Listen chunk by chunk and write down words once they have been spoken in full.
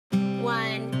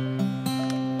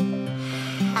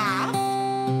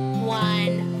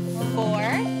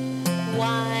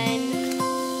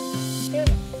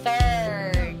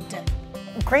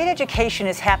Great education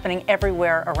is happening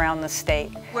everywhere around the state.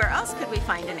 Where else could we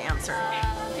find an answer?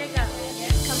 Jacob,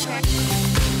 compare.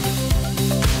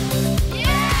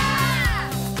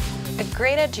 A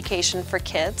great education for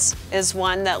kids is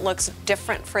one that looks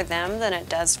different for them than it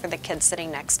does for the kids sitting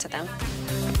next to them.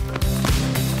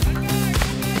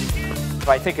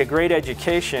 I think a great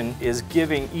education is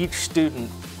giving each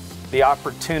student the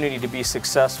opportunity to be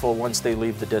successful once they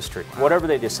leave the district, whatever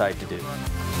they decide to do.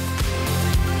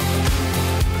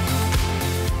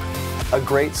 A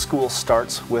great school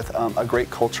starts with a great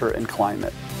culture and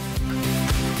climate.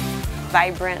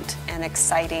 Vibrant and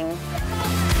exciting.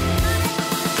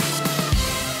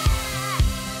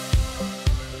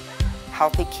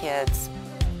 Healthy kids.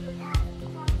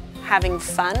 Having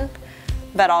fun,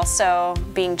 but also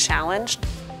being challenged.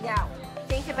 Now,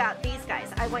 think about these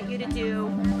guys. I want you to do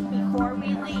before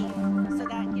we leave. So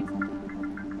that gives...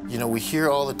 You know, we hear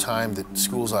all the time that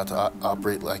schools ought to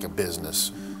operate like a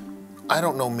business. I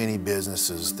don't know many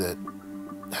businesses that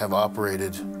have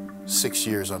operated 6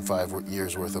 years on 5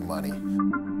 years worth of money.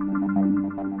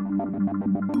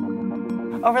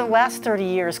 Over the last 30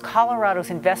 years, Colorado's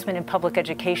investment in public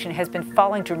education has been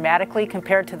falling dramatically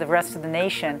compared to the rest of the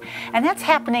nation. And that's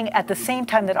happening at the same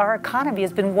time that our economy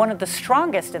has been one of the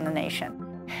strongest in the nation.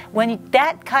 When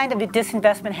that kind of a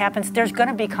disinvestment happens, there's going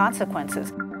to be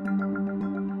consequences.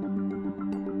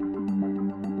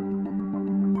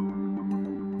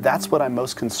 That's what I'm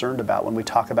most concerned about when we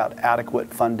talk about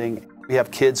adequate funding. We have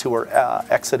kids who are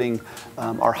exiting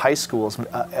our high schools,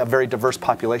 a very diverse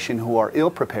population who are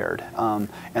ill-prepared, and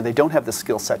they don't have the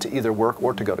skill set to either work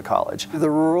or to go to college. The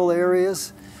rural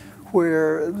areas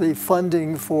where the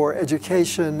funding for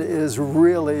education is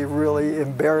really, really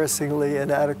embarrassingly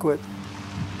inadequate.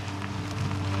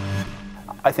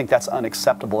 I think that's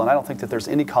unacceptable, and I don't think that there's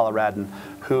any Coloradan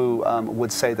who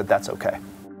would say that that's okay.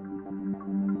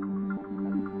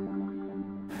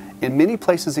 In many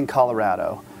places in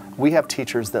Colorado, we have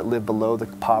teachers that live below the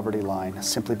poverty line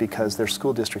simply because their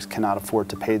school districts cannot afford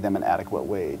to pay them an adequate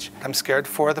wage. I'm scared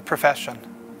for the profession.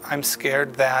 I'm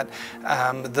scared that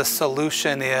the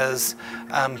solution is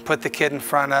put the kid in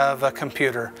front of a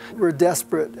computer. We're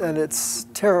desperate, and it's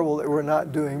terrible that we're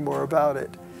not doing more about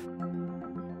it.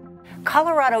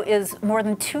 Colorado is more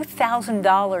than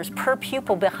 $2,000 per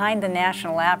pupil behind the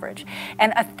national average,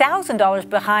 and $1,000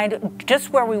 behind just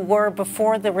where we were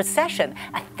before the recession.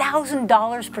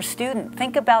 $1,000 per student.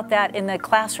 Think about that in a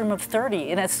classroom of 30,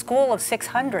 in a school of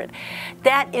 600.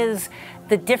 That is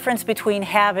the difference between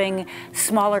having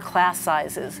smaller class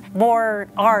sizes, more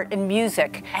art and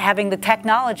music, having the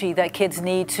technology that kids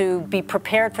need to be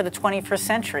prepared for the 21st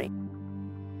century.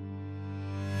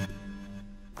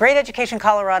 Great Education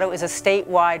Colorado is a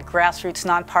statewide, grassroots,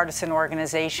 nonpartisan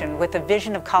organization with a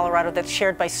vision of Colorado that's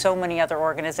shared by so many other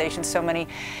organizations, so many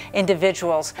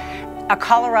individuals. A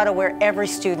Colorado where every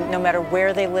student, no matter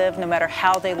where they live, no matter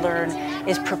how they learn,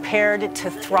 is prepared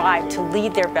to thrive, to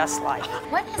lead their best life.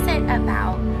 What is it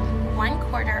about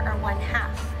 1/4 or 1/2?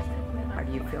 How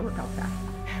do you feel about that?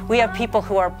 We have people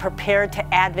who are prepared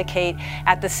to advocate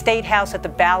at the State House, at the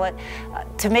ballot,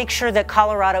 to make sure that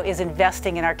Colorado is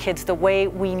investing in our kids the way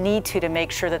we need to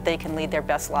make sure that they can lead their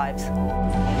best lives.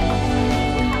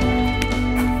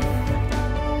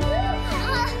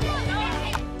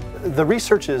 The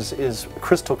research is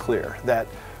crystal clear that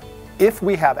if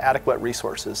we have adequate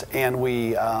resources and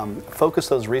we focus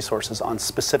those resources on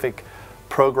specific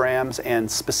programs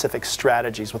and specific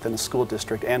strategies within the school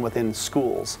district and within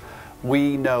schools,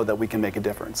 we know that we can make a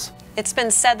difference. It's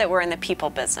been said that we're in the people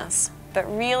business, but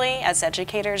really, as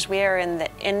educators, we are in the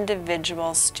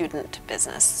individual student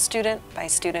business, student by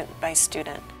student by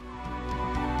student.